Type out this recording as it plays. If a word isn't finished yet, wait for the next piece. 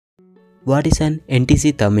What is an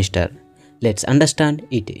NTC thermistor? Let's understand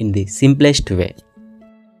it in the simplest way.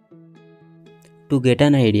 To get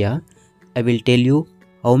an idea, I will tell you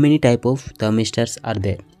how many type of thermistors are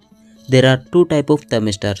there. There are two type of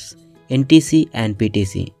thermistors, NTC and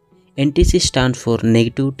PTC. NTC stands for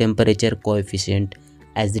negative temperature coefficient.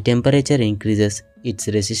 As the temperature increases, its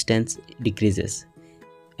resistance decreases.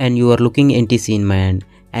 And you are looking NTC in my hand,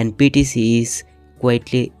 and PTC is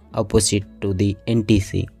quietly opposite to the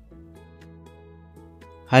NTC.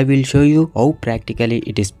 I will show you how practically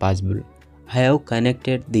it is possible. I have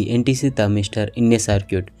connected the NTC thermistor in a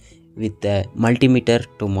circuit with a multimeter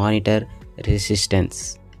to monitor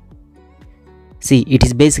resistance. See, it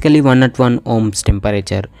is basically 101 ohms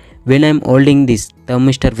temperature. When I am holding this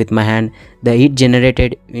thermistor with my hand, the heat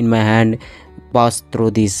generated in my hand pass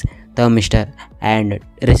through this thermistor and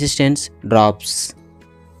resistance drops.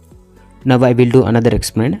 Now I will do another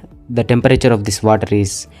experiment. The temperature of this water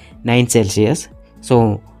is 9 Celsius.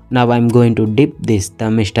 So now I am going to dip this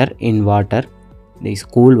thermistor in water, this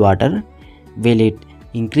cool water. Will it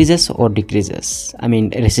increases or decreases? I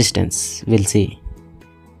mean resistance. We'll see.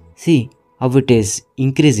 See how it is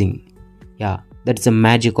increasing. Yeah, that's the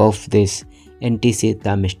magic of this NTC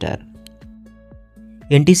thermistor.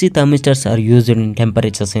 NTC thermistors are used in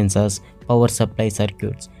temperature sensors, power supply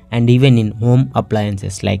circuits, and even in home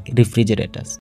appliances like refrigerators.